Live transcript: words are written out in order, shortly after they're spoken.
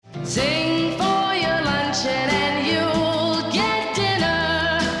Sing for your luncheon and you'll get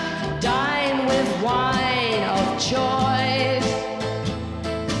dinner. Dine with wine of choice.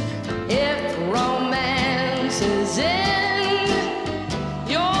 If romance is in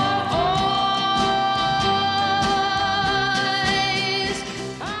your voice.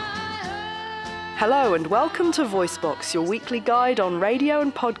 Hello and welcome to VoiceBox, your weekly guide on radio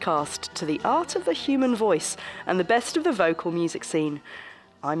and podcast to the art of the human voice and the best of the vocal music scene.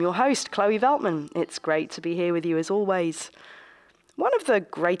 I'm your host, Chloe Veltman. It's great to be here with you as always. One of the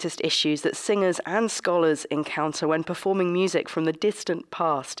greatest issues that singers and scholars encounter when performing music from the distant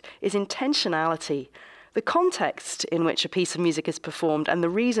past is intentionality. The context in which a piece of music is performed and the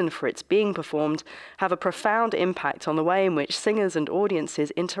reason for its being performed have a profound impact on the way in which singers and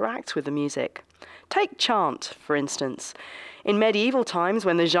audiences interact with the music. Take chant, for instance. In medieval times,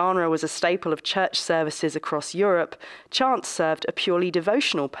 when the genre was a staple of church services across Europe, chant served a purely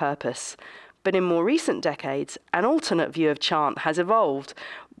devotional purpose. But in more recent decades, an alternate view of chant has evolved.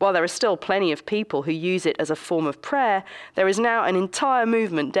 While there are still plenty of people who use it as a form of prayer, there is now an entire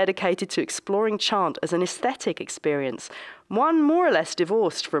movement dedicated to exploring chant as an aesthetic experience, one more or less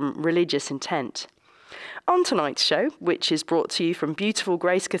divorced from religious intent. On tonight's show, which is brought to you from beautiful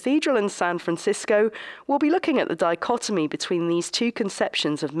Grace Cathedral in San Francisco, we'll be looking at the dichotomy between these two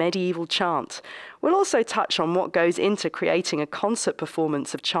conceptions of medieval chant. We'll also touch on what goes into creating a concert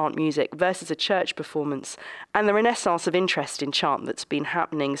performance of chant music versus a church performance, and the renaissance of interest in chant that's been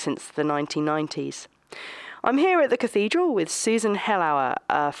happening since the 1990s. I'm here at the Cathedral with Susan Hellauer,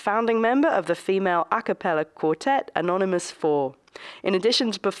 a founding member of the female a cappella quartet Anonymous 4. In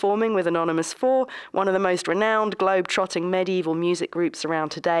addition to performing with Anonymous 4, one of the most renowned globe-trotting medieval music groups around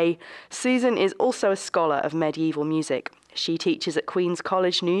today, Susan is also a scholar of medieval music. She teaches at Queen's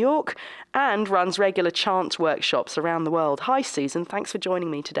College, New York, and runs regular chant workshops around the world. Hi, Susan. Thanks for joining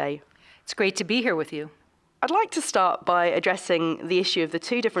me today. It's great to be here with you. I'd like to start by addressing the issue of the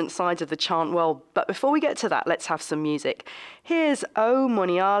two different sides of the chant world, but before we get to that, let's have some music. Here's O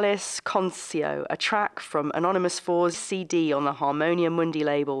Monialis Concio, a track from Anonymous 4's CD on the Harmonia Mundi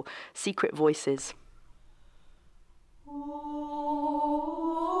label, Secret Voices.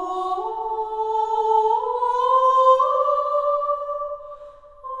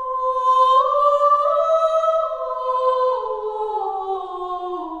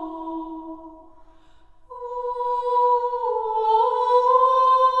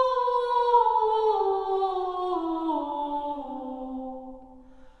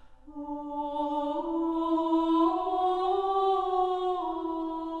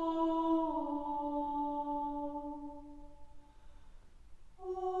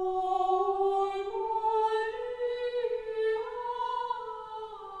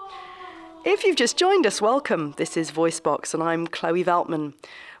 If you've just joined us, welcome. This is VoiceBox and I'm Chloe Veltman.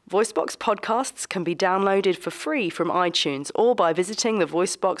 VoiceBox podcasts can be downloaded for free from iTunes or by visiting the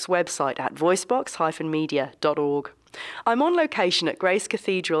VoiceBox website at voicebox-media.org. I'm on location at Grace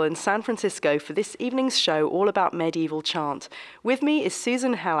Cathedral in San Francisco for this evening's show all about medieval chant. With me is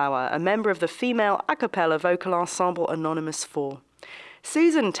Susan Hellauer, a member of the female a cappella vocal ensemble Anonymous 4.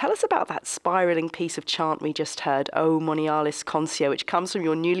 Susan, tell us about that spiralling piece of chant we just heard, O Monialis Concio, which comes from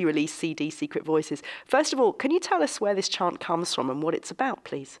your newly released CD, Secret Voices. First of all, can you tell us where this chant comes from and what it's about,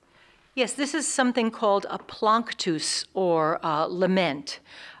 please? Yes, this is something called a planctus, or lament,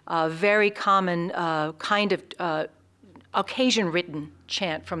 a very common kind of occasion-written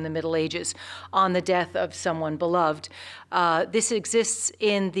chant from the Middle Ages on the death of someone beloved. This exists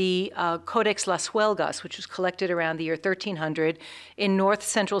in the Codex Las Huelgas, which was collected around the year 1300 in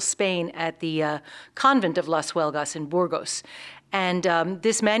north-central Spain at the convent of Las Huelgas in Burgos. And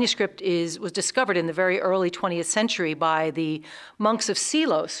this manuscript was discovered in the very early 20th century by the monks of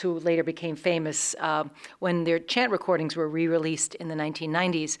Silos, who later became famous when their chant recordings were re-released in the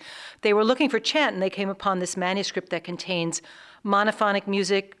 1990s. They were looking for chant, and they came upon this manuscript that contains monophonic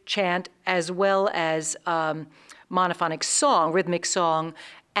music, chant, as well as monophonic song, rhythmic song,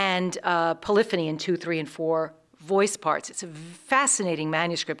 and polyphony in 2, 3, and 4 voice parts. It's a fascinating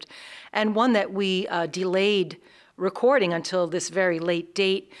manuscript, and one that we delayed recording until this very late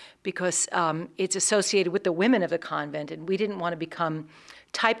date because it's associated with the women of the convent, and we didn't want to become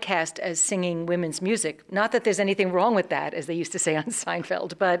typecast as singing women's music. Not that there's anything wrong with that, as they used to say on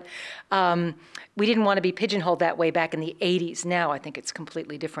Seinfeld, but we didn't want to be pigeonholed that way back in the 80s. Now I think it's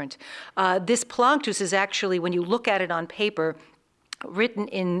completely different. This planctus is actually, when you look at it on paper, written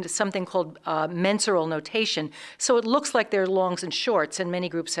in something called mensural notation. So it looks like there are longs and shorts, and many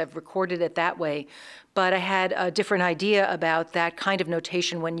groups have recorded it that way. But I had a different idea about that kind of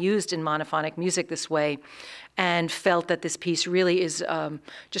notation when used in monophonic music this way. and felt that this piece really is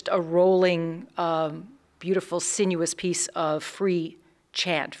just a rolling, beautiful, sinuous piece of free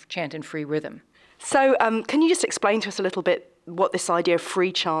chant in free rhythm. So can you just explain to us a little bit what this idea of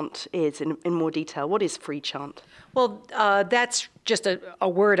free chant is in more detail? What is free chant? Well, that's just a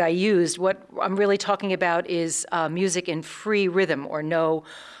word I used. What I'm really talking about is music in free rhythm or no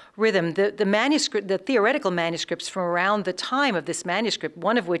rhythm. The manuscript, the theoretical manuscripts from around the time of this manuscript,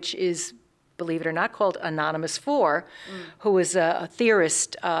 one of which is, believe it or not, called Anonymous 4, who was a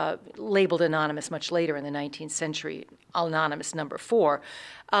theorist labeled anonymous much later in the 19th century, Anonymous number 4,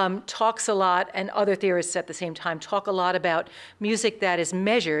 talks a lot, and other theorists at the same time talk a lot about music that is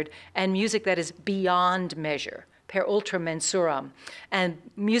measured and music that is beyond measure, per ultra mensuram. And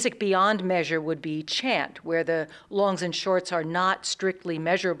music beyond measure would be chant, where the longs and shorts are not strictly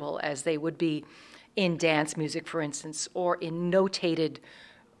measurable as they would be in dance music, for instance, or in notated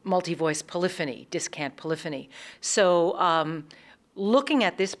multi-voice polyphony, discant polyphony. So looking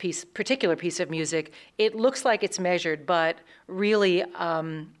at this particular piece of music, it looks like it's measured, but really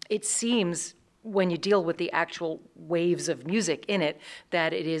it seems, when you deal with the actual waves of music in it,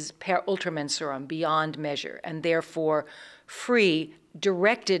 that it is per ultra mensuram, beyond measure, and therefore free,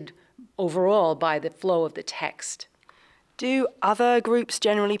 directed overall by the flow of the text. Do other groups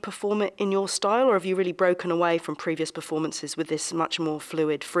generally perform it in your style, or have you really broken away from previous performances with this much more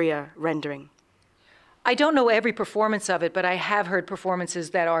fluid, freer rendering? I don't know every performance of it, but I have heard performances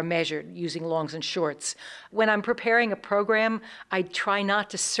that are measured using longs and shorts. When I'm preparing a program, I try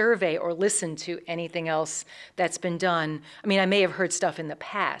not to survey or listen to anything else that's been done. I mean, I may have heard stuff in the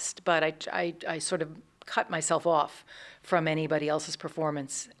past, but I sort of cut myself off from anybody else's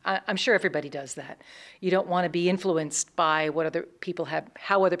performance. I'm sure everybody does that. You don't want to be influenced by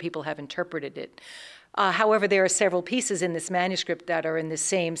how other people have interpreted it. However, there are several pieces in this manuscript that are in the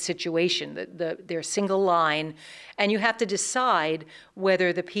same situation. They're single line, and you have to decide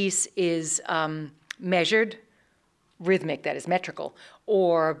whether the piece is measured, rhythmic, that is metrical,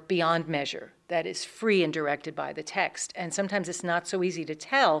 or beyond measure, that is free and directed by the text. And sometimes it's not so easy to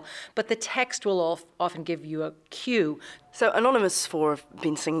tell, but the text will often give you a cue. So Anonymous 4 have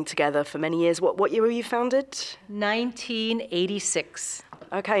been singing together for many years. What year were you founded? 1986.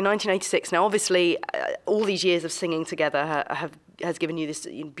 Okay, 1986. Now, obviously, all these years of singing together has given you this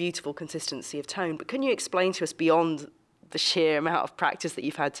beautiful consistency of tone. But can you explain to us, beyond the sheer amount of practice that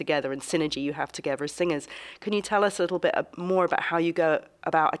you've had together and synergy you have together as singers, can you tell us a little bit more about how you go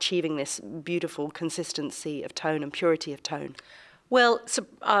about achieving this beautiful consistency of tone and purity of tone? Well,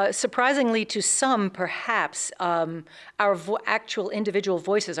 surprisingly to some, perhaps, our actual individual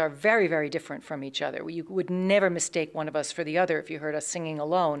voices are very, very different from each other. You would never mistake one of us for the other if you heard us singing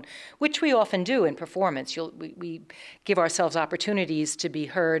alone, which we often do in performance. We give ourselves opportunities to be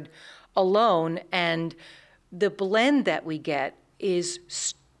heard alone, and the blend that we get is,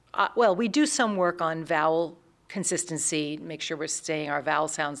 we do some work on vowel consistency, make sure we're saying our vowel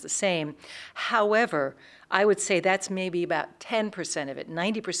sounds the same. However, I would say that's maybe about 10% of it.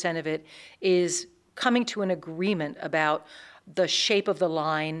 90% of it is coming to an agreement about the shape of the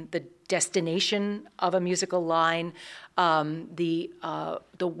line, the destination of a musical line, the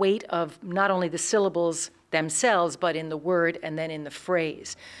weight of not only the syllables themselves, but in the word and then in the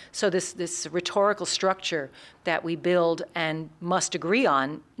phrase. So this rhetorical structure that we build and must agree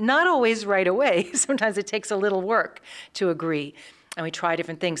on, not always right away. Sometimes it takes a little work to agree, and we try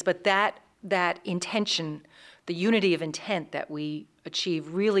different things. But that intention, the unity of intent that we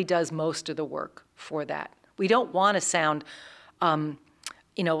achieve, really does most of the work for that. We don't want to sound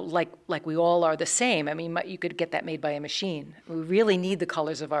like we all are the same. I mean, you could get that made by a machine. We really need the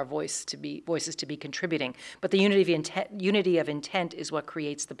colors of our voices to be contributing. But the unity of intent is what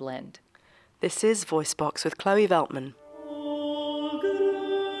creates the blend. This is VoiceBox with Chloe Veltman.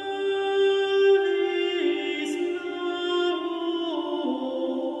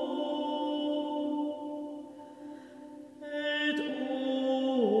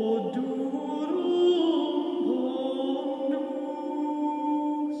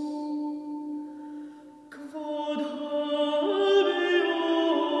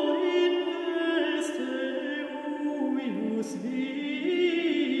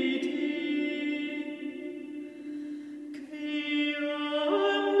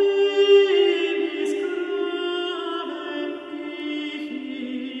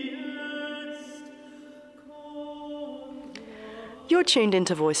 You're tuned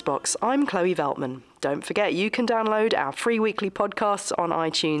into VoiceBox. I'm Chloe Veltman. Don't forget, you can download our free weekly podcasts on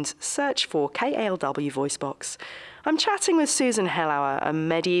iTunes. Search for KALW Voicebox. I'm chatting with Susan Hellauer, a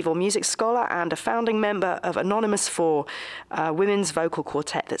medieval music scholar and a founding member of Anonymous 4, a women's vocal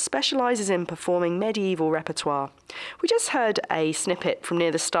quartet that specialises in performing medieval repertoire. We just heard a snippet from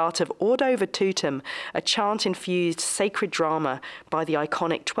near the start of Ordo Vetutum, a chant-infused sacred drama by the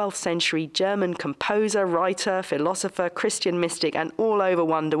iconic 12th century German composer, writer, philosopher, Christian mystic and all-over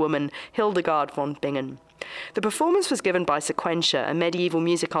Wonder Woman, Hildegard von Bingen. The performance was given by Sequentia, a medieval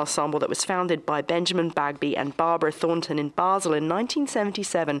music ensemble that was founded by Benjamin Bagby and Barbara Thornton in Basel in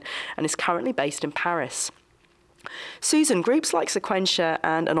 1977 and is currently based in Paris. Susan, groups like Sequentia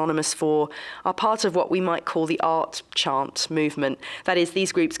and Anonymous 4 are part of what we might call the art chant movement. That is,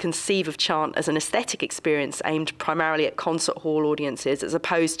 these groups conceive of chant as an aesthetic experience aimed primarily at concert hall audiences, as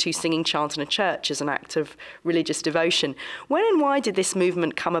opposed to singing chant in a church as an act of religious devotion. When and why did this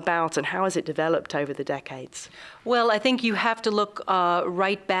movement come about, and how has it developed over the decades? Well, I think you have to look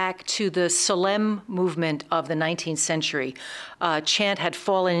right back to the Salem movement of the 19th century. Chant had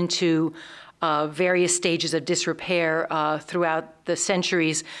fallen into various stages of disrepair throughout the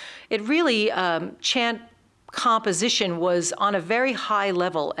centuries. It really, chant composition was on a very high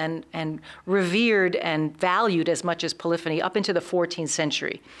level and revered and valued as much as polyphony up into the 14th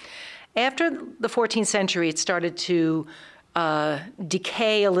century. After the 14th century, it started to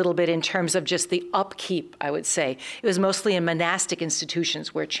decay a little bit in terms of just the upkeep, I would say. It was mostly in monastic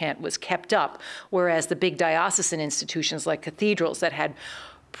institutions where chant was kept up, whereas the big diocesan institutions like cathedrals that had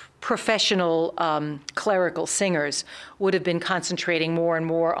professional clerical singers would have been concentrating more and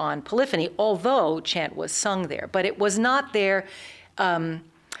more on polyphony, although chant was sung there. But it was not there.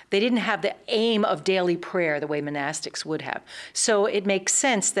 They didn't have the aim of daily prayer the way monastics would have. So it makes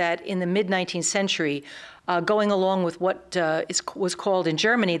sense that in the mid-19th century, going along with what was called in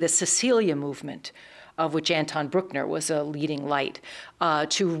Germany the Cecilia movement, of which Anton Bruckner was a leading light,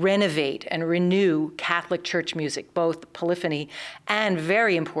 to renovate and renew Catholic church music, both polyphony and,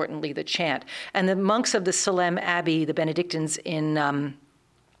 very importantly, the chant. And the monks of the Salem Abbey, the Benedictines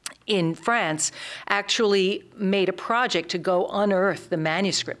in France, actually made a project to go unearth the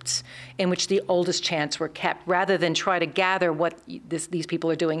manuscripts in which the oldest chants were kept. Rather than try to gather what these people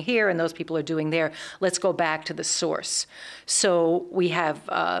are doing here and those people are doing there, let's go back to the source. So we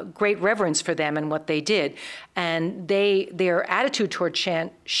have great reverence for them and what they did. And their attitude toward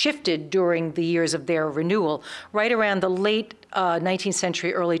chant shifted during the years of their renewal. Right around the late 19th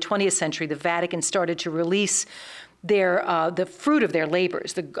century, early 20th century, the Vatican started to release the fruit of their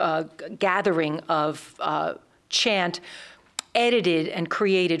labors, the gathering of chant edited and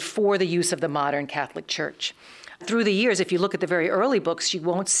created for the use of the modern Catholic Church. Through the years, if you look at the very early books, you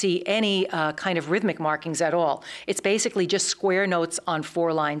won't see any kind of rhythmic markings at all. It's basically just square notes on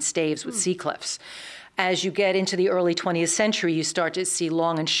four-line staves with C clefs. As you get into the early 20th century, you start to see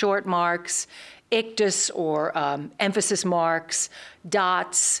long and short marks, ictus or emphasis marks,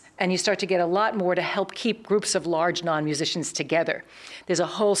 dots, and you start to get a lot more to help keep groups of large non-musicians together. There's a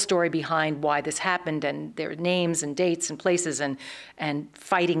whole story behind why this happened, and there are names and dates and places and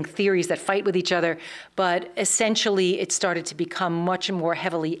fighting theories that fight with each other, but essentially it started to become much more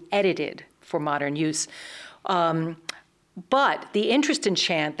heavily edited for modern use. But the interest in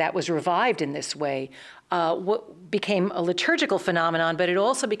chant that was revived in this way became a liturgical phenomenon, but it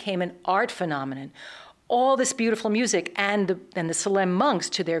also became an art phenomenon. All this beautiful music, and the Salem monks,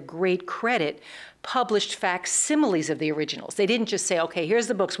 to their great credit, published facsimiles of the originals. They didn't just say, okay, here's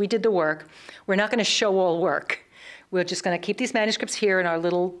the books, we did the work, we're not going to show all work. We're just going to keep these manuscripts here in our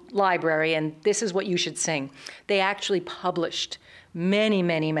little library, and this is what you should sing. They actually published many,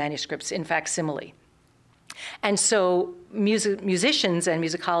 many manuscripts in facsimile. And so musicians and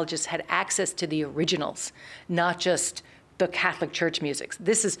musicologists had access to the originals, not just the Catholic Church music.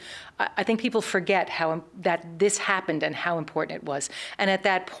 I think people forget that this happened and how important it was. And at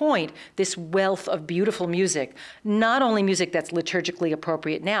that point, this wealth of beautiful music, not only music that's liturgically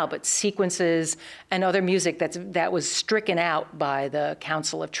appropriate now, but sequences and other music that was stricken out by the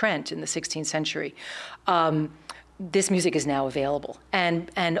Council of Trent in the 16th century. This music is now available.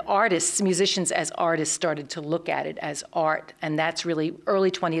 And artists, musicians as artists, started to look at it as art. And that's really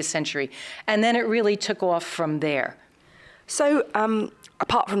early 20th century. And then it really took off from there. So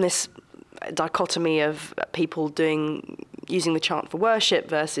apart from this dichotomy of people using the chant for worship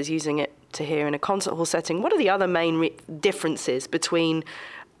versus using it to hear in a concert hall setting, what are the other main differences between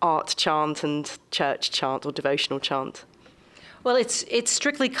art chant and church chant or devotional chant? Well, it's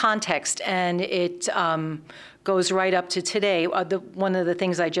strictly context, and it goes right up to today. One of the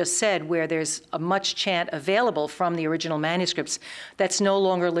things I just said, where there's a much chant available from the original manuscripts that's no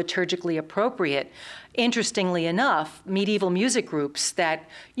longer liturgically appropriate. Interestingly enough, medieval music groups that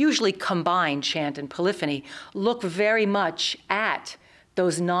usually combine chant and polyphony look very much at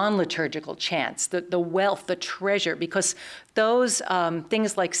those non-liturgical chants, the wealth, the treasure, because those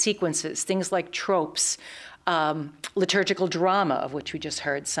things like sequences, things like tropes, liturgical drama, of which we just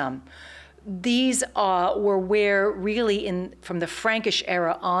heard some, these were where really from the Frankish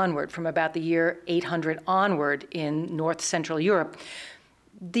era onward, from about the year 800 onward in North Central Europe,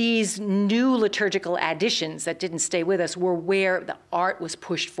 these new liturgical additions that didn't stay with us were where the art was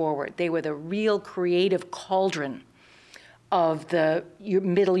pushed forward. They were the real creative cauldron of the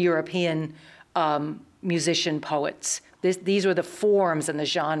Middle European musician poets. These were the forms and the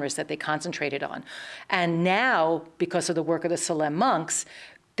genres that they concentrated on. And now, because of the work of the Salem monks,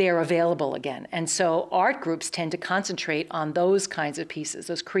 they're available again. And so art groups tend to concentrate on those kinds of pieces,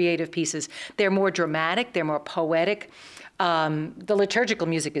 those creative pieces. They're more dramatic, they're more poetic. The liturgical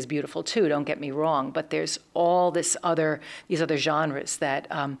music is beautiful too, don't get me wrong, but there's all these other genres that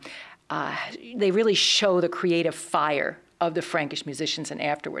they really show the creative fire of the Frankish musicians and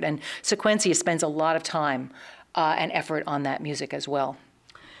afterward. And Sequentia spends a lot of time and effort on that music as well.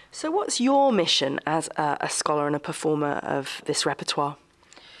 So what's your mission as a scholar and a performer of this repertoire?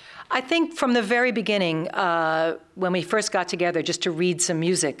 I think from the very beginning, when we first got together just to read some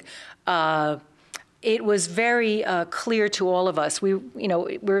music, it was very clear to all of us.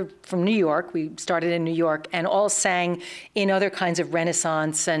 We're from New York. We started in New York and all sang in other kinds of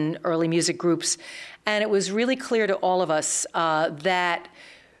Renaissance and early music groups. And it was really clear to all of us that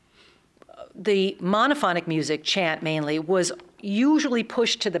the monophonic music, chant mainly, was usually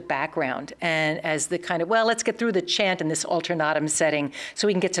pushed to the background and as the kind of, well, let's get through the chant in this alternatum setting so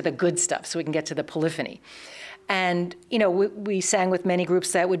we can get to the good stuff, so we can get to the polyphony. And, we sang with many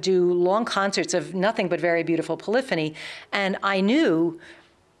groups that would do long concerts of nothing but very beautiful polyphony. And I knew,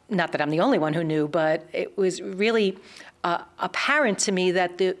 not that I'm the only one who knew, but it was really apparent to me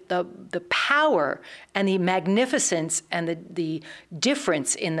that the power and the magnificence and the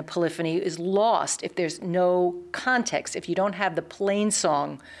difference in the polyphony is lost if there's no context, if you don't have the plain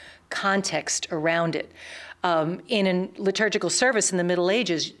song context around it. In a liturgical service in the Middle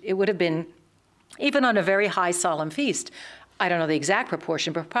Ages, it would have been, even on a very high solemn feast, I don't know the exact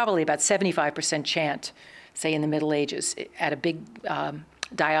proportion, but probably about 75% chant, say in the Middle Ages, at a big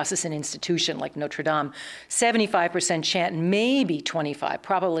diocesan institution like Notre Dame, 75% chant, maybe 25,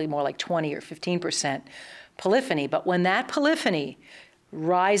 probably more like 20 or 15% polyphony. But when that polyphony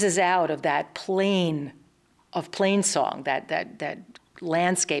rises out of that plain song, that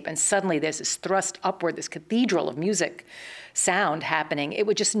landscape, and suddenly there's this thrust upward, this cathedral of music sound happening, it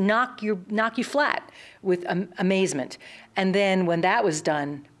would just knock you flat with amazement. And then when that was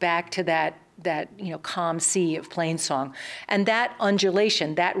done, back to that calm sea of plain song. And that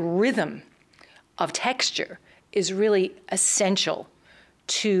undulation, that rhythm of texture is really essential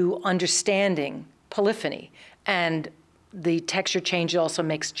to understanding polyphony. And the texture change also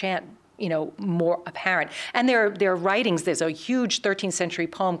makes chant, more apparent. And there are writings, there's a huge 13th century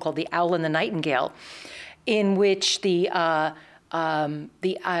poem called The Owl and the Nightingale, in which the owl and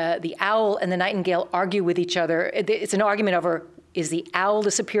the nightingale argue with each other. It's an argument over, is the owl the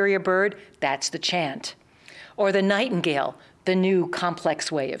superior bird? That's the chant. Or the nightingale, the new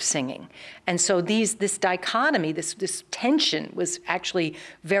complex way of singing. And so this dichotomy, this tension was actually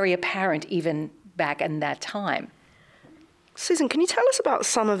very apparent even back in that time. Susan, can you tell us about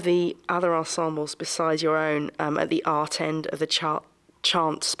some of the other ensembles besides your own at the art end of the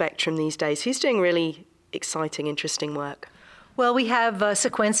chant spectrum these days? Who's doing really exciting, interesting work? Well, we have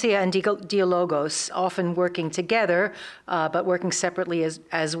Sequentia and Dialogos often working together, but working separately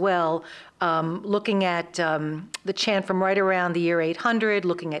as well, looking at the chant from right around the year 800,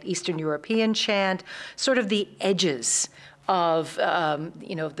 looking at Eastern European chant, sort of the edges of,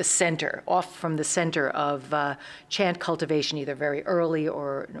 the center, off from the center of chant cultivation, either very early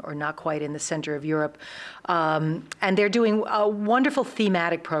or not quite in the center of Europe. And they're doing wonderful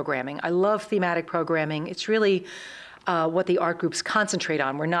thematic programming. I love thematic programming. It's really what the art groups concentrate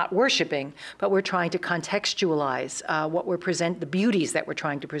on. We're not worshiping, but we're trying to contextualize the beauties that we're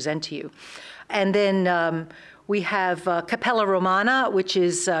trying to present to you. And then we have Capella Romana, which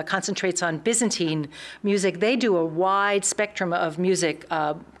concentrates on Byzantine music. They do a wide spectrum of music,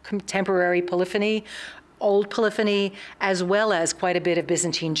 contemporary polyphony, old polyphony as well as quite a bit of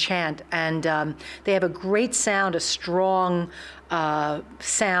Byzantine chant. And they have a great sound, a strong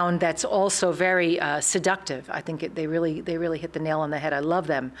sound that's also very seductive. I think they really hit the nail on the head. I love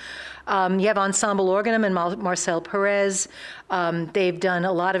them. You have Ensemble Organum and Marcel Perez. They've done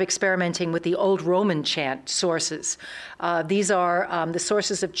a lot of experimenting with the old Roman chant sources. These are the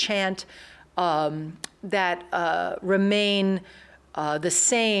sources of chant that remain the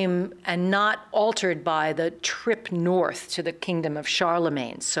same and not altered by the trip north to the kingdom of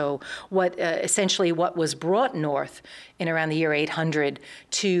Charlemagne. So essentially what was brought north in around the year 800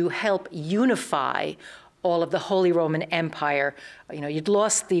 to help unify all of the Holy Roman Empire. You'd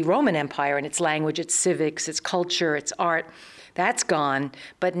lost the Roman Empire and its language, its civics, its culture, its art. That's gone,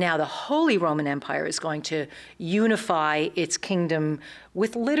 but now the Holy Roman Empire is going to unify its kingdom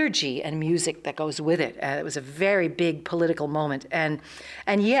with liturgy and music that goes with it. It was a very big political moment, and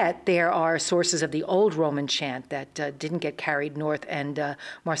yet there are sources of the old Roman chant that didn't get carried north, and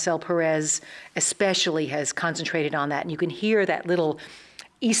Marcel Perez especially has concentrated on that, and you can hear that little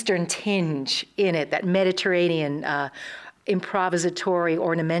Eastern tinge in it, that Mediterranean improvisatory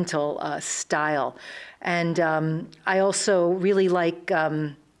ornamental style. And I also really like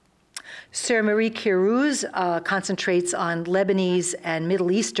Sœur Marie Kérouz concentrates on Lebanese and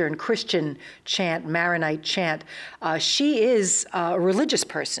Middle Eastern Christian chant, Maronite chant. She is a religious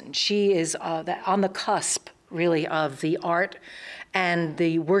person. She is on the cusp, really, of the art and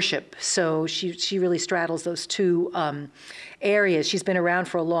the worship. So she really straddles those two areas. She's been around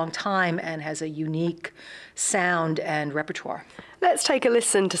for a long time and has a unique sound and repertoire. Let's take a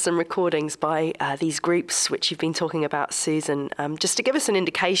listen to some recordings by these groups which you've been talking about, Susan, just to give us an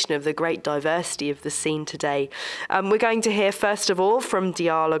indication of the great diversity of the scene today. We're going to hear, first of all, from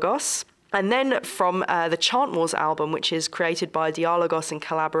Dialogos, and then from the Chant Wars album, which is created by Dialogos in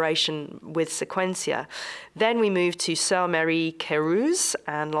collaboration with Sequencia. Then we move to Sœur Marie Kérouz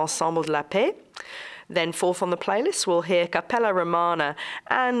and L'Ensemble de la Paix. Then fourth on the playlist, we'll hear Capella Romana.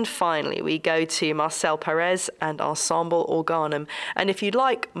 And finally, we go to Marcel Perez and Ensemble Organum. And if you'd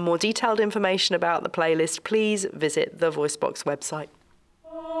like more detailed information about the playlist, please visit the VoiceBox website.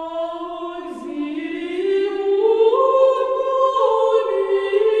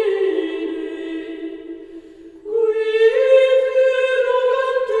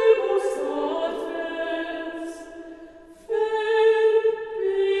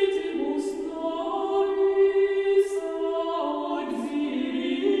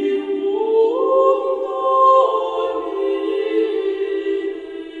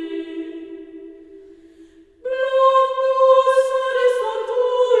 Blondos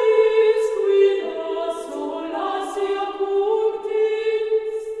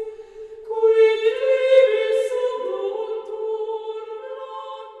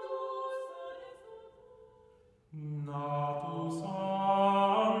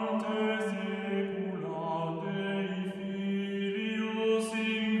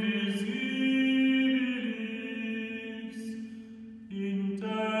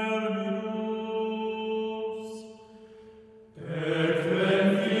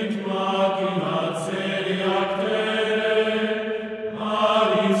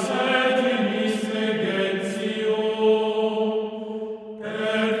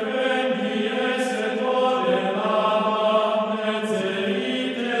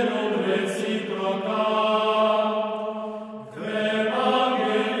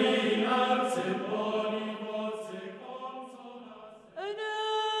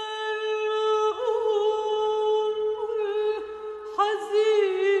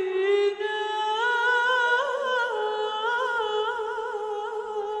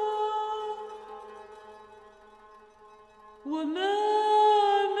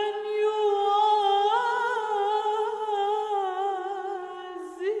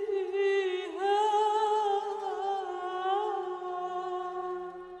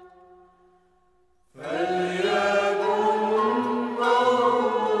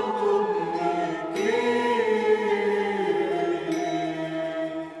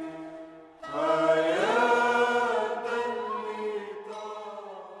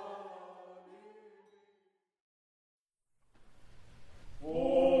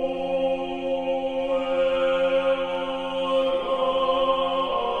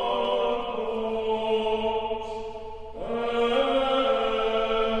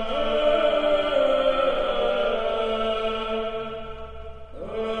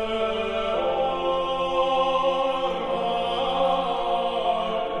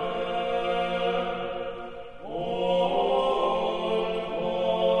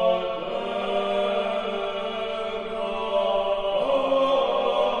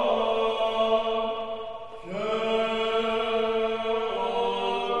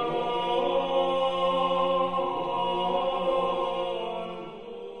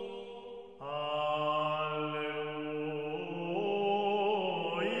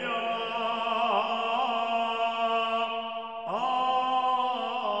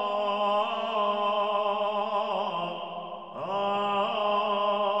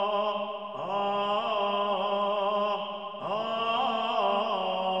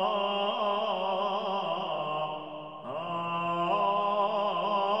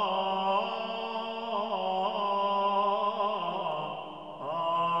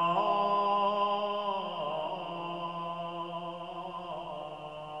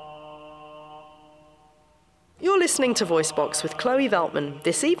listening to VoiceBox with Chloe Veltman.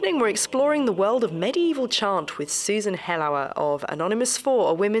 This evening we're exploring the world of medieval chant with Susan Hellauer of Anonymous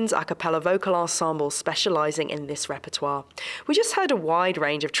 4, a women's a cappella vocal ensemble specialising in this repertoire. We just heard a wide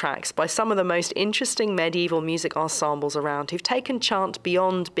range of tracks by some of the most interesting medieval music ensembles around who've taken chant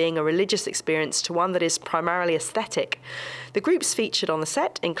beyond being a religious experience to one that is primarily aesthetic. The groups featured on the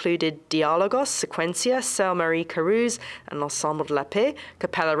set included Dialogos, Sequencia, Sœur Marie Carouse and L'Ensemble de la Paix,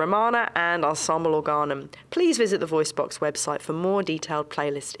 Capella Romana and Ensemble Organum. Please visit the VoiceBox website for more detailed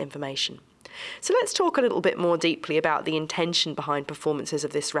playlist information. So let's talk a little bit more deeply about the intention behind performances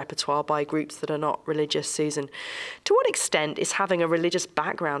of this repertoire by groups that are not religious, Susan. To what extent is having a religious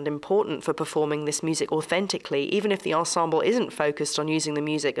background important for performing this music authentically, even if the ensemble isn't focused on using the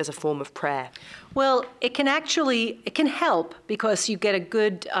music as a form of prayer? Well, it can help because you get a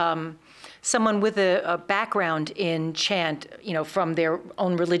good, someone with a background in chant, from their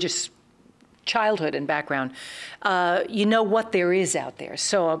own religious childhood and background, you know what there is out there.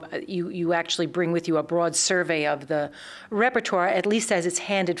 So you actually bring with you a broad survey of the repertoire, at least as it's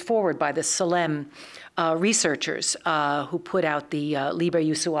handed forward by the Salem researchers who put out the Liber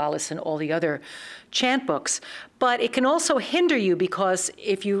Usualis and all the other chant books. But it can also hinder you because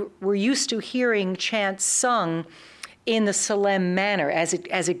if you were used to hearing chant sung in the Salem manner as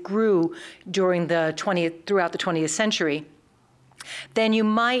it grew throughout the 20th century, then you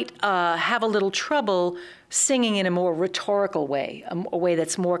might have a little trouble singing in a more rhetorical way, a way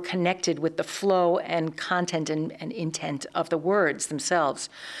that's more connected with the flow and content and intent of the words themselves.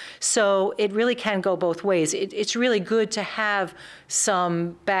 So it really can go both ways. It's really good to have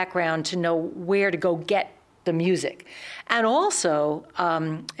some background to know where to go get the music. And also,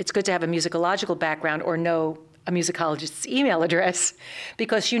 it's good to have a musicological background or know a musicologist's email address,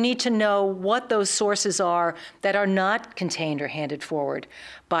 because you need to know what those sources are that are not contained or handed forward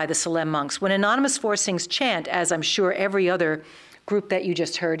by the Salem monks. When Anonymous 4 sings chant, as I'm sure every other group that you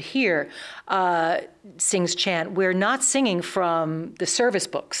just heard here sings chant, we're not singing from the service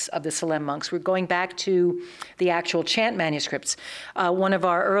books of the Salem monks. We're going back to the actual chant manuscripts. One of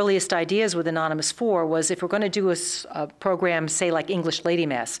our earliest ideas with Anonymous 4 was if we're going to do a program, say like English Lady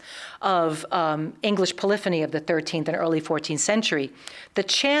Mass, of English polyphony of the 13th and early 14th century, the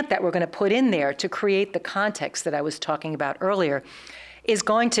chant that we're going to put in there to create the context that I was talking about earlier is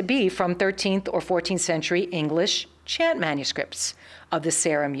going to be from 13th or 14th century English chant manuscripts of the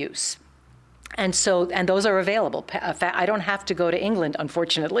Sarum use. And those are available. I don't have to go to England,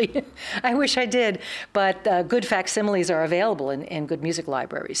 unfortunately. I wish I did, but good facsimiles are available in good music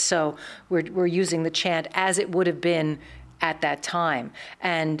libraries. So we're using the chant as it would have been at that time.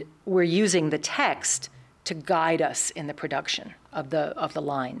 And we're using the text to guide us in the production of the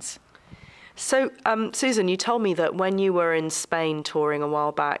lines. So, Susan, you told me that when you were in Spain touring a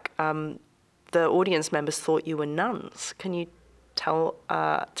while back, the audience members thought you were nuns. Can you tell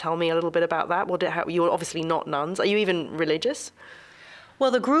me a little bit about that? You were obviously not nuns. Are you even religious?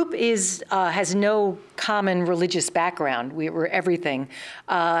 Well, the group has no common religious background. We're everything,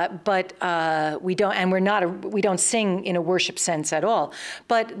 but we don't sing in a worship sense at all.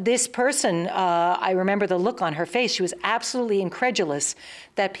 But this person, I remember the look on her face. She was absolutely incredulous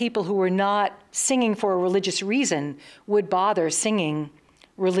that people who were not singing for a religious reason would bother singing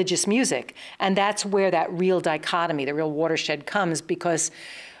religious music. And that's where that real dichotomy, the real watershed comes, because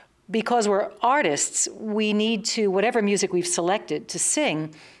we're artists, we need to, whatever music we've selected to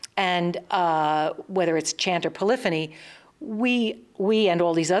sing, and whether it's chant or polyphony, we and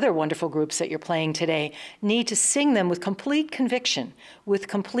all these other wonderful groups that you're playing today need to sing them with complete conviction, with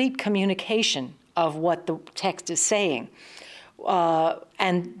complete communication of what the text is saying.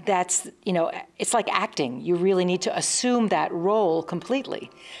 And that's, it's like acting. You really need to assume that role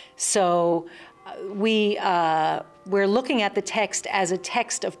completely. So we're looking at the text as a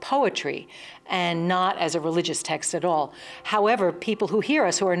text of poetry and not as a religious text at all. However, people who hear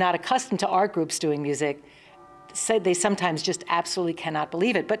us who are not accustomed to art groups doing music said they sometimes just absolutely cannot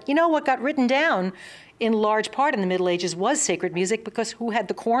believe it. But what got written down in large part in the Middle Ages was sacred music, because who had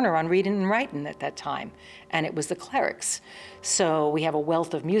the corner on reading and writing at that time? And it was the clerics. So we have a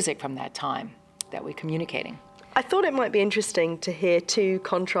wealth of music from that time that we're communicating. I thought it might be interesting to hear two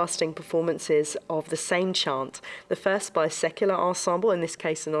contrasting performances of the same chant. The first by a secular ensemble, in this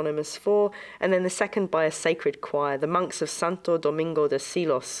case Anonymous 4, and then the second by a sacred choir, the monks of Santo Domingo de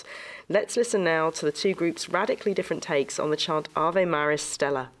Silos. Let's listen now to the two groups' radically different takes on the chant Ave Maris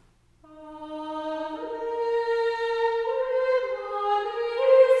Stella.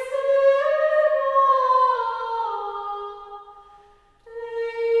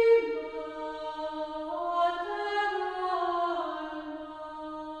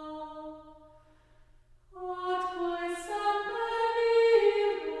 What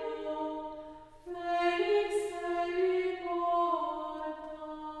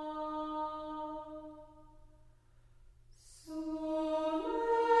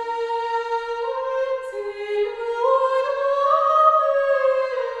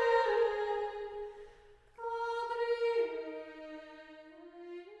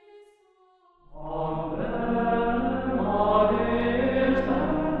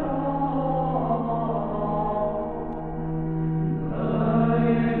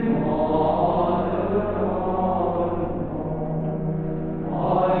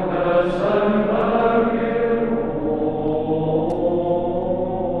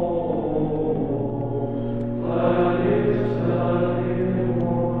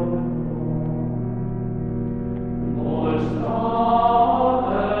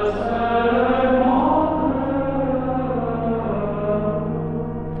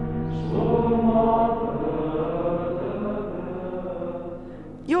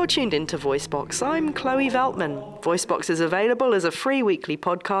tuned into VoiceBox. I'm Chloe Veltman. VoiceBox is available as a free weekly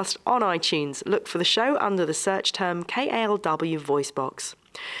podcast on iTunes. Look for the show under the search term KALW VoiceBox.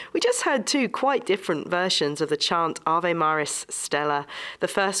 We just heard two quite different versions of the chant Ave Maris Stella. The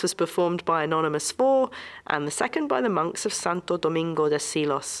first was performed by Anonymous 4 and the second by the monks of Santo Domingo de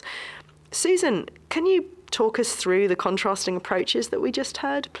Silos. Susan, can you talk us through the contrasting approaches that we just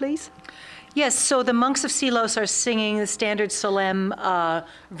heard, please? Yes, so the monks of Silos are singing the standard solemn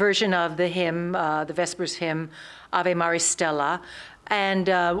version of the hymn, the Vespers hymn, Ave Maris Stella, and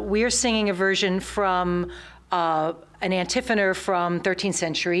we're singing a version from an antiphonor from 13th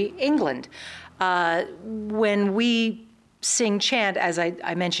century England. When we sing chant, as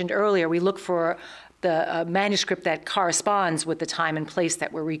I mentioned earlier, we look for the manuscript that corresponds with the time and place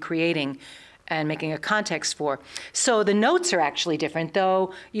that we're recreating and making a context for. So the notes are actually different,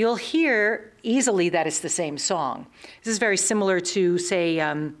 though you'll hear easily that it's the same song. This is very similar to, say,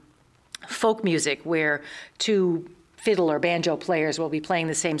 folk music, where two fiddle or banjo players will be playing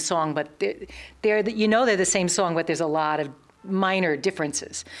the same song, but they're the same song, but there's a lot of minor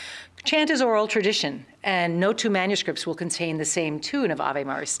differences. Chant is oral tradition, and no two manuscripts will contain the same tune of Ave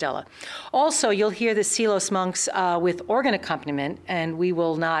Maris Stella. Also, you'll hear the Silos monks with organ accompaniment, and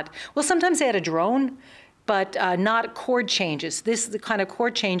we'll sometimes add a drone, but not chord changes. The kind of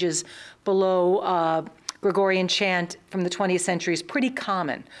chord changes below Gregorian chant from the 20th century is pretty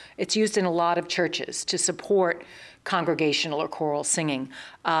common. It's used in a lot of churches to support congregational or choral singing.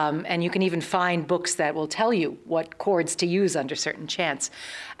 And you can even find books that will tell you what chords to use under certain chants.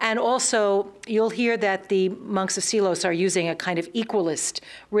 And also, you'll hear that the monks of Silos are using a kind of equalist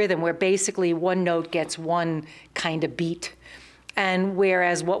rhythm, where basically one note gets one kind of beat. And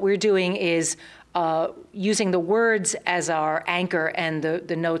whereas what we're doing is using the words as our anchor, and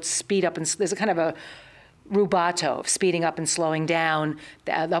the notes speed up, and there's a kind of a rubato of speeding up and slowing down,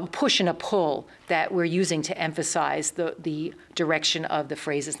 a push and a pull that we're using to emphasize the direction of the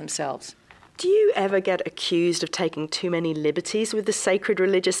phrases themselves. Do you ever get accused of taking too many liberties with the sacred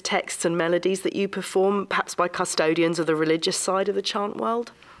religious texts and melodies that you perform, perhaps by custodians of the religious side of the chant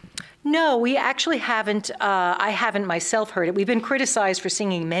world? No, we actually haven't. I haven't myself heard it. We've been criticized for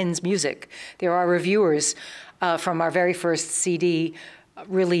singing men's music. There are reviewers from our very first CD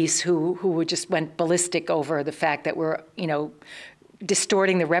release who just went ballistic over the fact that we're,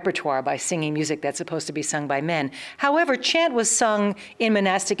 distorting the repertoire by singing music that's supposed to be sung by men. However, chant was sung in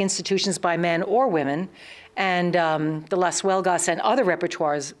monastic institutions by men or women, and the Las Huelgas and other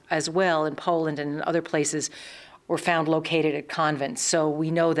repertoires as well in Poland and in other places were found located at convents. So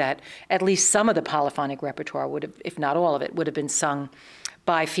we know that at least some of the polyphonic repertoire would have, if not all of it, would have been sung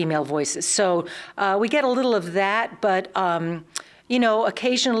by female voices. So we get a little of that, but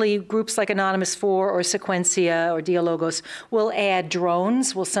occasionally groups like Anonymous 4 or Sequencia or Dialogos will add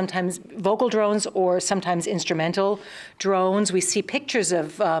drones, sometimes vocal drones or sometimes instrumental drones. We see pictures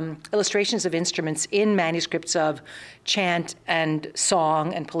of illustrations of instruments in manuscripts of chant and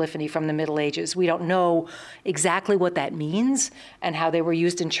song and polyphony from the Middle Ages. We don't know exactly what that means and how they were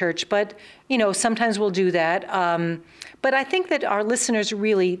used in church, but sometimes we'll do that. But I think that our listeners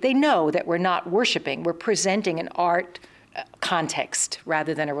they know that we're not worshiping, we're presenting an art context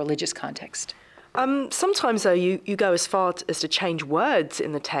rather than a religious context. Sometimes, though, you go as far as to change words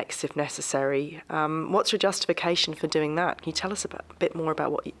in the text if necessary. What's your justification for doing that? Can you tell us a bit more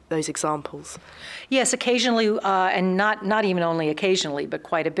about those examples? Yes, occasionally, and not even only occasionally, but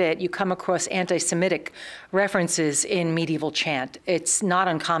quite a bit, you come across anti-Semitic references in medieval chant. It's not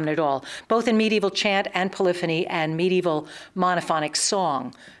uncommon at all, both in medieval chant and polyphony and medieval monophonic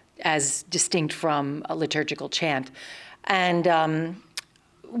song, as distinct from a liturgical chant. And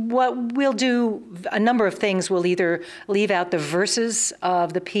what we'll do, a number of things, we'll either leave out the verses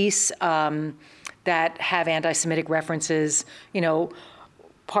of the piece that have anti-Semitic references.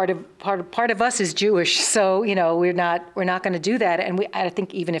 Part of us is Jewish, so we're not going to do that. And I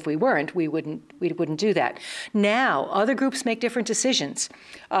think even if we weren't, we wouldn't do that. Now, other groups make different decisions.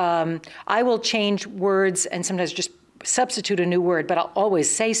 I will change words and sometimes just substitute a new word, but I'll always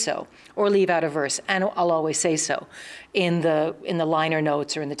say so, or leave out a verse, and I'll always say so in the liner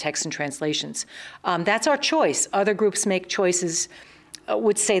notes or in the text and translations. That's our choice. Other groups make choices,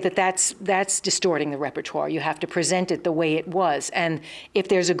 would say that that's distorting the repertoire. You have to present it the way it was. And if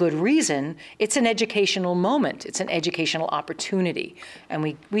there's a good reason, it's an educational moment. It's an educational opportunity.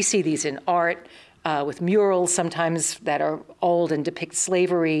 And we see these in art, with murals sometimes that are old and depict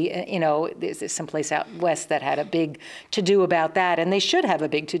slavery. There's some place out west that had a big to-do about that, and they should have a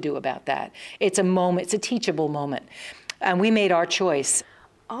big to-do about that. It's a moment, it's a teachable moment. And we made our choice.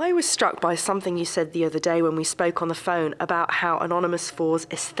 I was struck by something you said the other day when we spoke on the phone about how Anonymous 4's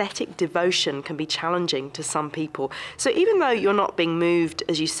aesthetic devotion can be challenging to some people. So even though you're not being moved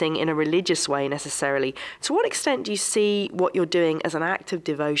as you sing in a religious way necessarily, to what extent do you see what you're doing as an act of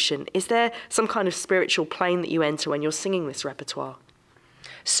devotion? Is there some kind of spiritual plane that you enter when you're singing this repertoire?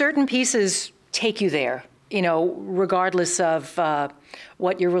 Certain pieces take you there, regardless of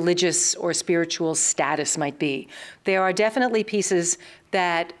what your religious or spiritual status might be. There are definitely pieces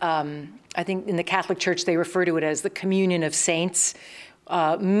that I think in the Catholic Church they refer to it as the communion of saints,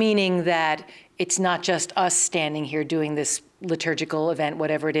 meaning that it's not just us standing here doing this liturgical event,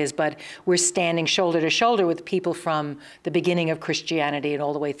 whatever it is, but we're standing shoulder to shoulder with people from the beginning of Christianity and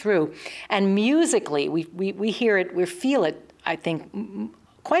all the way through. And musically, we hear it, we feel it, I think,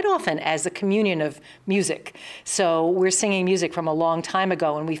 quite often as the communion of music. So we're singing music from a long time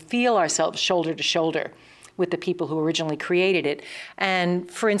ago, and we feel ourselves shoulder to shoulder with the people who originally created it. And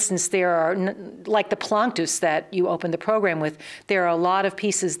for instance, there are, like the Planctus that you opened the program with, there are a lot of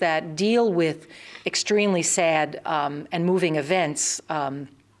pieces that deal with extremely sad and moving events,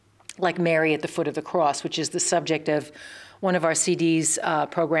 like Mary at the Foot of the Cross, which is the subject of one of our CD's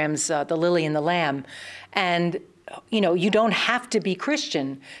programs, The Lily and the Lamb. And you don't have to be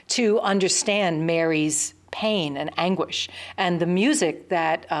Christian to understand Mary's pain and anguish. And the music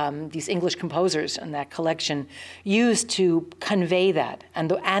that these English composers in that collection used to convey that,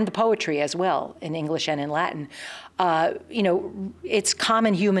 and the poetry as well, in English and in Latin, it's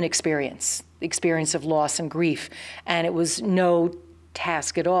common human experience, the experience of loss and grief. And it was no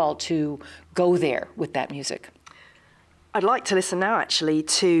task at all to go there with that music. I'd like to listen now, actually,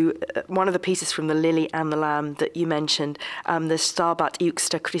 to one of the pieces from The Lily and the Lamb that you mentioned, the Stabat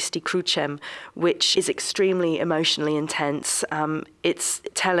Iuxta Christi Crucem, which is extremely emotionally intense. It's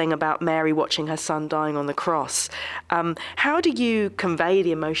telling about Mary watching her son dying on the cross. How do you convey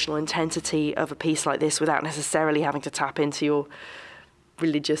the emotional intensity of a piece like this without necessarily having to tap into your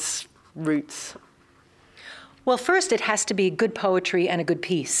religious roots? Well, first, it has to be good poetry and a good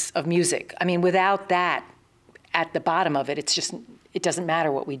piece of music. I mean, without that, at the bottom of it, it doesn't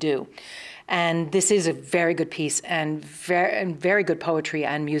matter what we do. And this is a very good piece and very good poetry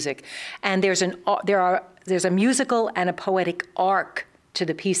and music. And there's a musical and a poetic arc to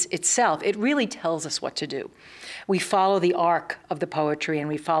the piece itself. It really tells us what to do. We follow the arc of the poetry and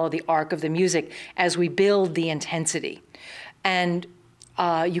we follow the arc of the music as we build the intensity. And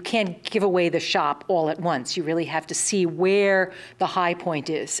you can't give away the shop all at once. You really have to see where the high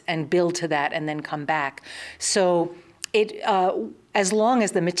point is and build to that and then come back. So as long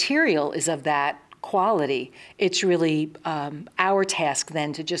as the material is of that quality, it's really our task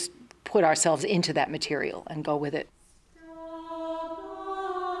then to just put ourselves into that material and go with it.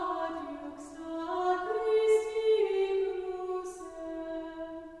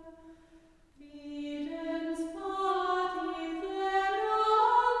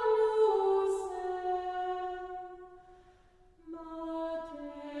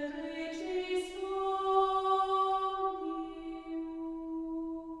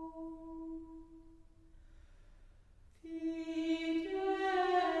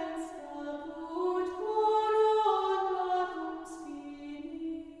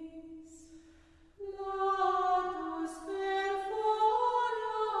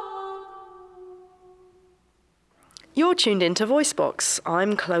 You're tuned into VoiceBox.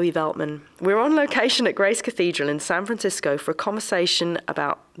 I'm Chloe Veltman. We're on location at Grace Cathedral in San Francisco for a conversation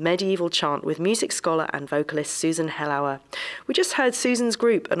about medieval chant with music scholar and vocalist Susan Hellauer. We just heard Susan's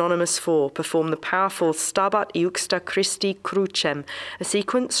group, Anonymous 4, perform the powerful Stabat Iuxta Christi Crucem, a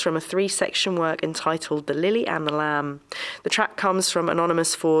sequence from a 3-section work entitled The Lily and the Lamb. The track comes from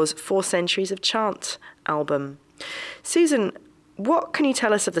Anonymous 4's 4 Centuries of Chant album. Susan, what can you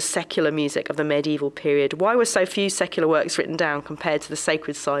tell us of the secular music of the medieval period? Why were so few secular works written down compared to the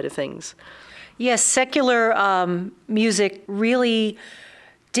sacred side of things? Yes, secular music really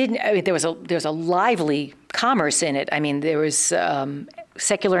didn't. I mean, there was a lively commerce in it. I mean, there was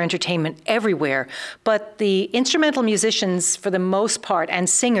secular entertainment everywhere. But the instrumental musicians, for the most part, and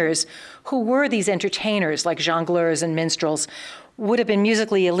singers who were these entertainers, like jongleurs and minstrels, would have been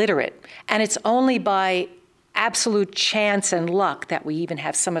musically illiterate. And it's only by absolute chance and luck that we even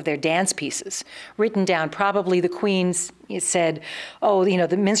have some of their dance pieces written down. Probably the queens said, oh,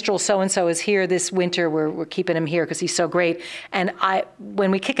 the minstrel so-and-so is here this winter. We're keeping him here because he's so great. And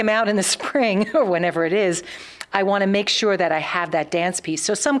when we kick him out in the spring or whenever it is, I want to make sure that I have that dance piece.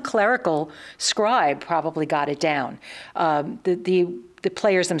 So some clerical scribe probably got it down. The the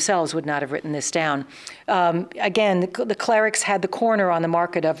players themselves would not have written this down. Again, the clerics had the corner on the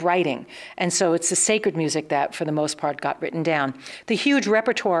market of writing, and so it's the sacred music that, for the most part, got written down. The huge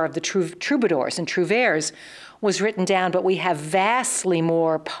repertoire of the troubadours and trouvères was written down, but we have vastly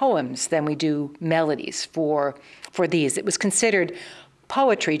more poems than we do melodies for these. It was considered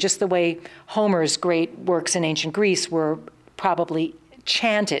poetry, just the way Homer's great works in ancient Greece were probably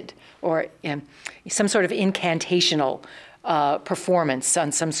chanted, or some sort of incantational performance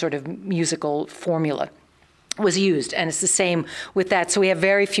on some sort of musical formula was used, and it's the same with that. So we have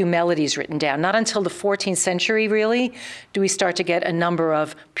very few melodies written down. Not until the 14th century, really, do we start to get a number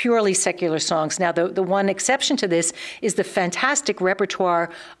of purely secular songs. Now, the one exception to this is the fantastic repertoire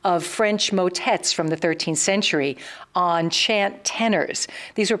of French motets from the 13th century on chant tenors.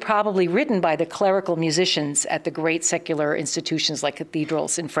 These were probably written by the clerical musicians at the great secular institutions like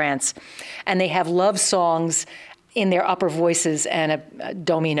cathedrals in France, and they have love songs in their upper voices and a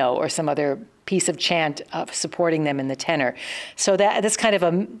domino or some other piece of chant supporting them in the tenor. So that's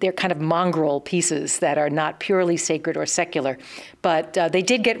they're kind of mongrel pieces that are not purely sacred or secular, but they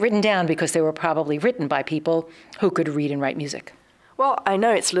did get written down because they were probably written by people who could read and write music. Well, I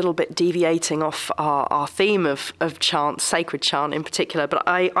know it's a little bit deviating off our theme of chant, sacred chant in particular, but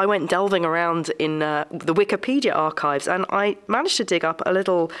I went delving around in the Wikipedia archives, and I managed to dig up a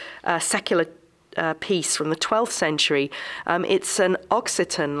little secular piece from the 12th century. It's an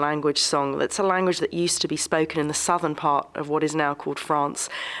Occitan language song. That's a language that used to be spoken in the southern part of what is now called France.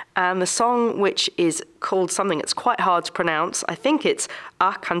 And the song, which is called something that's quite hard to pronounce, I think it's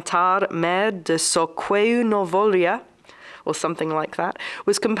A Cantar Mer de Soqueu Novolia, or something like that,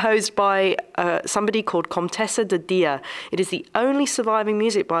 was composed by somebody called Comtessa de Dia. It is the only surviving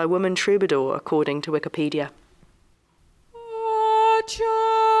music by a woman troubadour, according to Wikipedia.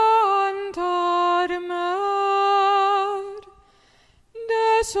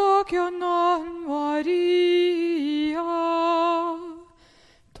 So che non moria,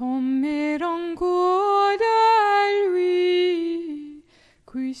 tommeran coda lui,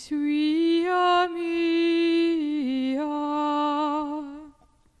 qui suis mia.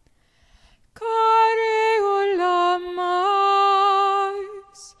 Care la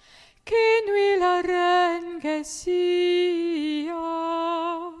mais, che nui la reine che sia,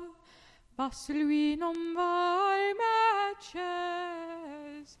 vas lui non val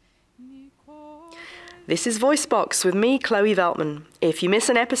matches. This is VoiceBox with me, Chloe Veltman. If you miss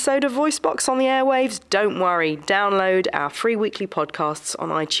an episode of VoiceBox on the airwaves, don't worry. Download our free weekly podcasts on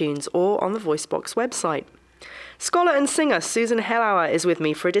iTunes or on the VoiceBox website. Scholar and singer Susan Hellauer is with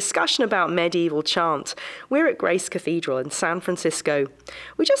me for a discussion about medieval chant. We're at Grace Cathedral in San Francisco.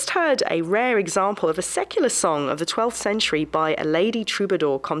 We just heard a rare example of a secular song of the 12th century by a lady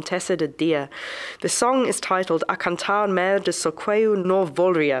troubadour, Comtessa de Dia. The song is titled A Cantar Mer de Soqueu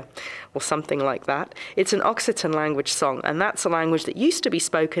Novolia, or something like that. It's an Occitan language song, and that's a language that used to be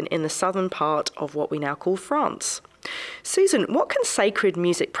spoken in the southern part of what we now call France. Susan, what can sacred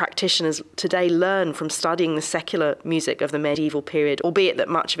music practitioners today learn from studying the secular music of the medieval period, albeit that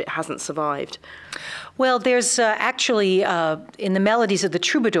much of it hasn't survived? Well, there's actually, in the melodies of the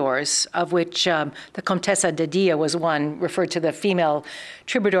troubadours, of which the Comtessa de Dia was one, referred to the female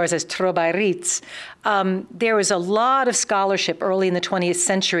troubadours as trobairites, there was a lot of scholarship early in the 20th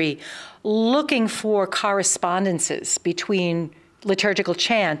century looking for correspondences between liturgical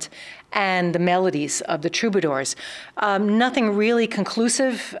chant and the melodies of the troubadours. Nothing really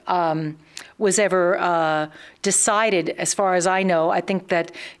conclusive was ever decided, as far as I know. I think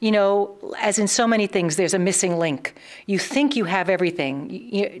that, as in so many things, there's a missing link. You think you have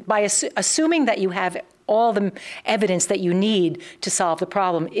everything. By assuming that you have all the evidence that you need to solve the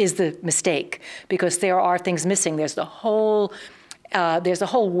problem is the mistake, because there are things missing. There's a whole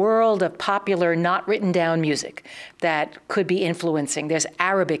world of popular, not written down music that could be influencing. There's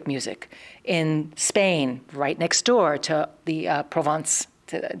Arabic music in Spain, right next door to the Provence,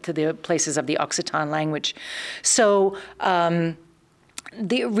 to the places of the Occitan language. So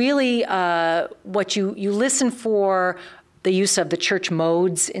what you listen for, the use of the church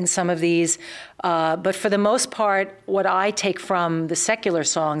modes in some of these. But for the most part, what I take from the secular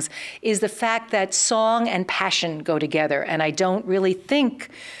songs is the fact that song and passion go together. And I can't really think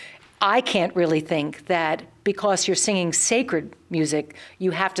that because you're singing sacred music,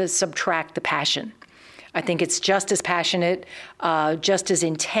 you have to subtract the passion. I think it's just as passionate, just as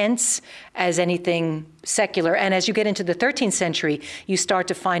intense as anything secular. And as you get into the 13th century, you start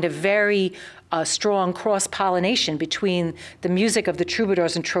to find a very strong cross-pollination between the music of the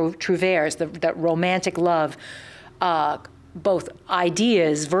troubadours and trouvères, that romantic love, both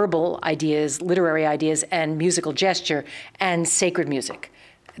ideas, verbal ideas, literary ideas, and musical gesture, and sacred music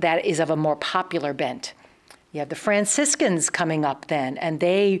that is of a more popular bent. You have the Franciscans coming up then, and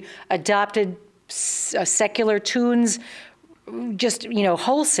they adopted secular tunes just,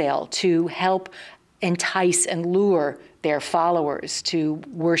 wholesale to help entice and lure their followers to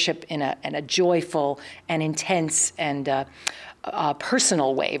worship in a joyful and intense and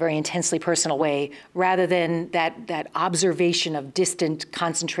personal way, very intensely personal way, rather than that observation of distant,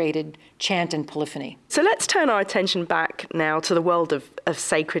 concentrated chant and polyphony. So let's turn our attention back now to the world of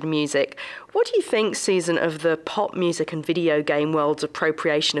sacred music. What do you think, Susan, of the pop music and video game world's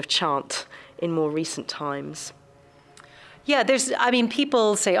appropriation of chant in more recent times? Yeah,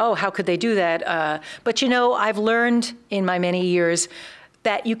 people say, oh, how could they do that? But I've learned in my many years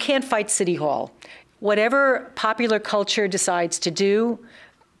that you can't fight City Hall. Whatever popular culture decides to do,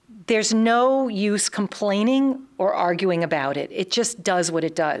 there's no use complaining or arguing about it. It just does what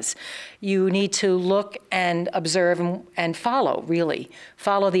it does. You need to look and observe and follow, really.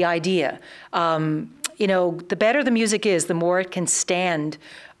 Follow the idea. The better the music is, the more it can stand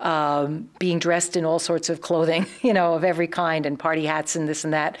being dressed in all sorts of clothing, of every kind, and party hats and this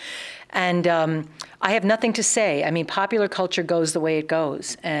and that. And I have nothing to say. I mean, popular culture goes the way it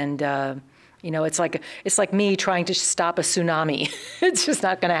goes. And it's like me trying to stop a tsunami. It's just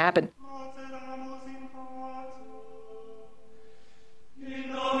not going to happen.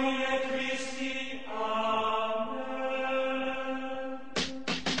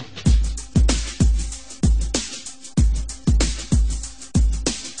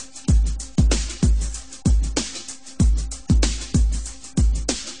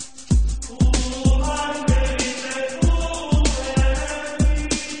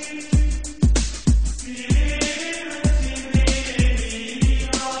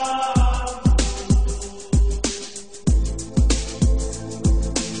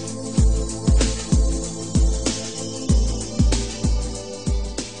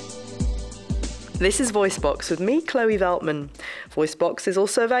 This is VoiceBox with me, Chloe Veltman. VoiceBox is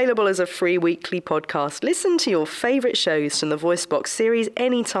also available as a free weekly podcast. Listen to your favourite shows from the VoiceBox series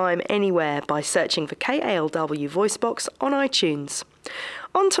anytime, anywhere by searching for KALW VoiceBox on iTunes.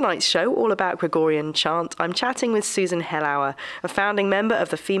 On tonight's show, all about Gregorian chant, I'm chatting with Susan Hellauer, a founding member of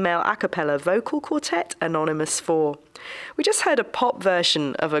the female a cappella vocal quartet Anonymous 4. We just heard a pop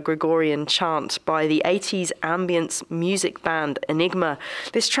version of a Gregorian chant by the 80s ambience music band Enigma.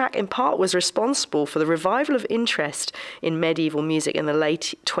 This track in part was responsible for the revival of interest in medieval music in the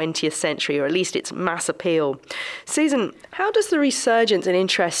late 20th century, or at least its mass appeal. Susan, how does the resurgence in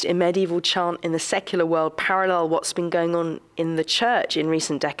interest in medieval chant in the secular world parallel what's been going on in the church in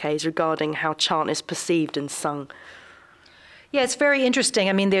recent decades regarding how chant is perceived and sung? Yeah, it's very interesting.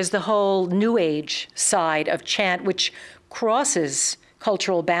 I mean, there's the whole New Age side of chant, which crosses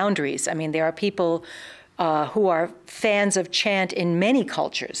cultural boundaries. I mean, there are people who are fans of chant in many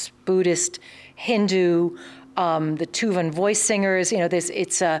cultures, Buddhist, Hindu, the Tuvan voice singers.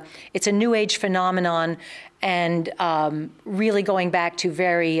 It's a New Age phenomenon, and really going back to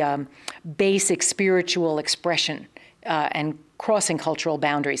very basic spiritual expression and crossing cultural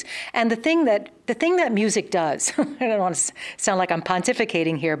boundaries. And the thing that music does, I don't want to sound like I'm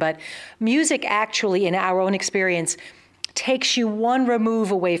pontificating here, but music actually, in our own experience, takes you one remove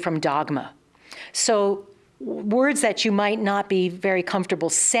away from dogma. So words that you might not be very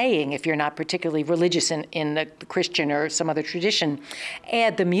comfortable saying if you're not particularly religious in the Christian or some other tradition,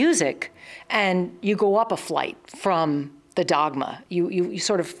 add the music, and you go up a flight from the dogma. You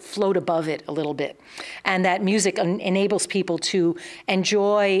sort of float above it a little bit. And that music enables people to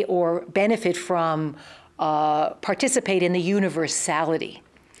enjoy or benefit from, participate in the universality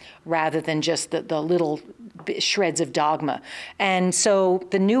rather than just the little shreds of dogma. And so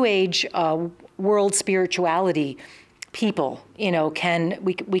the New Age world spirituality people,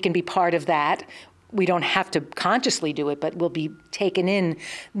 we can be part of that. We don't have to consciously do it, but we'll be taken in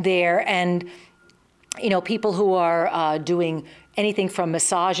there. And people who are doing anything from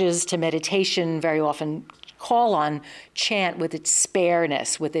massages to meditation very often call on chant with its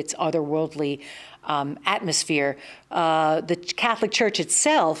spareness, with its otherworldly atmosphere. The Catholic Church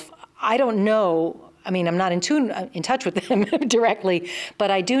itself, I don't know. I mean, I'm not in touch with them directly,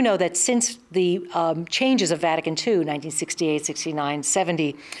 but I do know that since the changes of Vatican II, 1968, 69,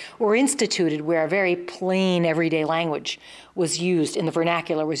 70, were instituted, where a very plain everyday language was used, in the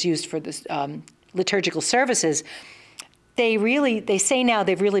vernacular was used for this liturgical services, they say now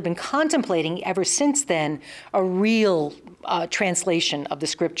they've really been contemplating ever since then a real translation of the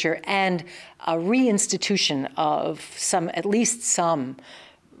scripture and a reinstitution of at least some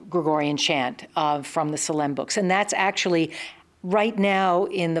Gregorian chant from the Salem books. And that's actually right now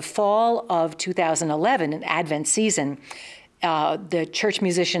in the fall of 2011, in Advent season. The church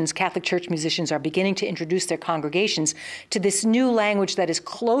musicians, Catholic church musicians, are beginning to introduce their congregations to this new language that is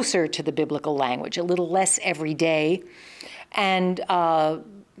closer to the biblical language, a little less everyday. And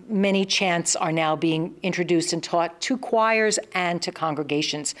many chants are now being introduced and taught to choirs and to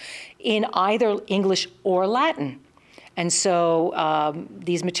congregations in either English or Latin. And so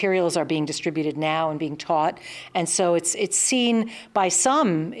these materials are being distributed now and being taught. And so it's seen by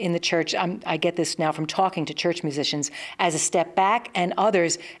some in the church, I get this now from talking to church musicians, as a step back, and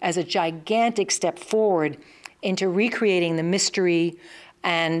others as a gigantic step forward into recreating the mystery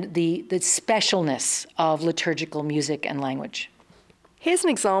and the specialness of liturgical music and language. Here's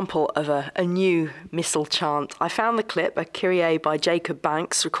an example of a new missal chant. I found the clip, a Kyrie by Jacob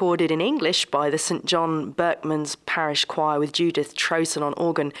Banks, recorded in English by the St. John Berkman's Parish Choir with Judith Troson on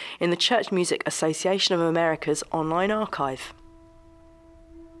organ in the Church Music Association of America's online archive.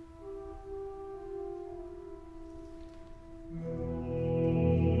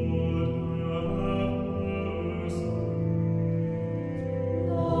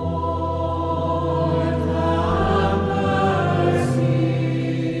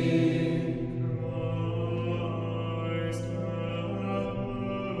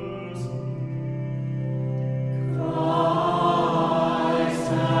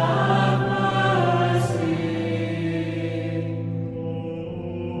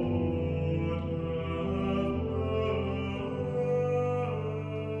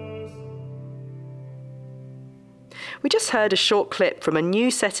 We just heard a short clip from a new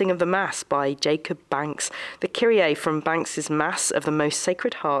setting of the Mass by Jacob Banks. The Kyrie from Banks's Mass of the Most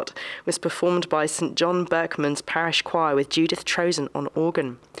Sacred Heart was performed by St. John Berkman's Parish Choir with Judith Troson on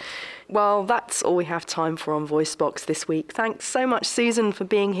organ. Well, that's all we have time for on VoiceBox this week. Thanks so much, Susan, for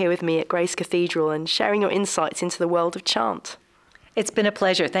being here with me at Grace Cathedral and sharing your insights into the world of chant. It's been a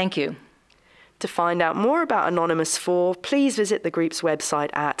pleasure. Thank you. To find out more about Anonymous 4, please visit the group's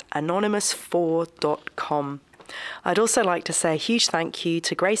website at anonymous4.com. I'd also like to say a huge thank you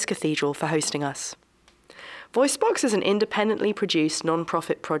to Grace Cathedral for hosting us. VoiceBox is an independently produced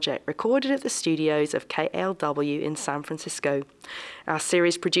non-profit project recorded at the studios of KALW in San Francisco. Our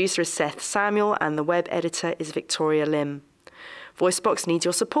series producer is Seth Samuel and the web editor is Victoria Lim. VoiceBox needs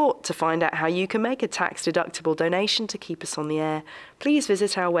your support. To find out how you can make a tax-deductible donation to keep us on the air, please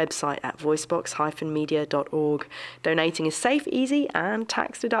visit our website at voicebox-media.org. Donating is safe, easy and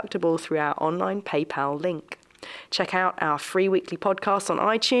tax-deductible through our online PayPal link. Check out our free weekly podcasts on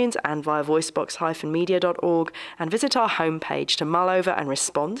iTunes and via voicebox-media.org and visit our homepage to mull over and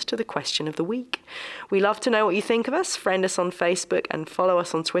respond to the question of the week. We love to know what you think of us. Friend us on Facebook and follow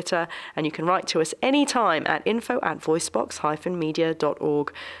us on Twitter, and you can write to us anytime at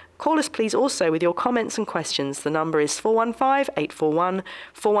info@voicebox-media.org. Call us please also with your comments and questions. The number is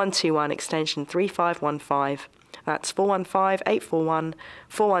 415-841-4121 extension 3515. That's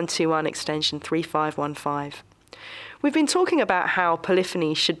 415-841-4121 extension 3515. We've been talking about how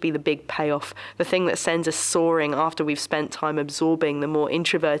polyphony should be the big payoff, the thing that sends us soaring after we've spent time absorbing the more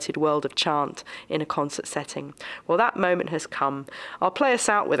introverted world of chant in a concert setting. Well, that moment has come. I'll play us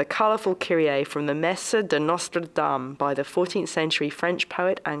out with a colourful Kyrie from the Messe de Notre Dame by the 14th century French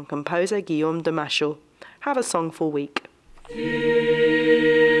poet and composer Guillaume de Machaut. Have a songful week.